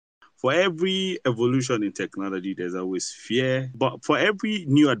For every evolution in technology, there's always fear. But for every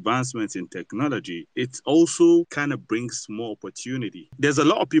new advancement in technology, it also kind of brings more opportunity. There's a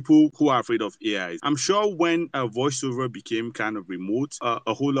lot of people who are afraid of AI. I'm sure when a voiceover became kind of remote,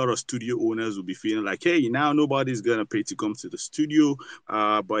 a whole lot of studio owners will be feeling like, hey, now nobody's going to pay to come to the studio.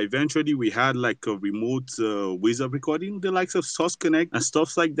 But eventually we had like a remote ways of recording, the likes of Source Connect and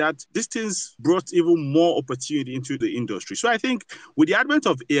stuff like that. These things brought even more opportunity into the industry. So I think with the advent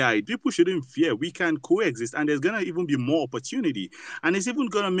of AI, people shouldn't fear. We can coexist, and there's going to even be more opportunity. And it's even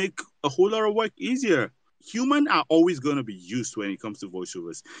going to make a whole lot of work easier. Humans are always going to be used when it comes to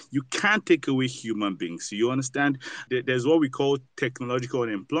voiceovers. You can't take away human beings. You understand? There's what we call technological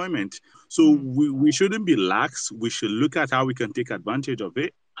unemployment. So we shouldn't be lax. We should look at how we can take advantage of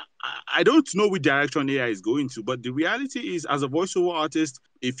it. I don't know which direction AI is going to, but the reality is, as a voiceover artist,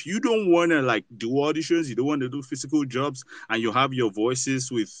 if you don't want to like do auditions, you don't want to do physical jobs, and you have your voices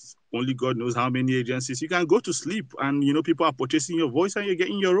with only God knows how many agencies, you can go to sleep, and people are purchasing your voice and you're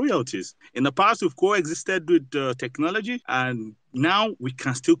getting your royalties. In the past, we've coexisted with technology, and now we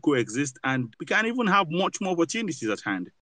can still coexist, and we can even have much more opportunities at hand.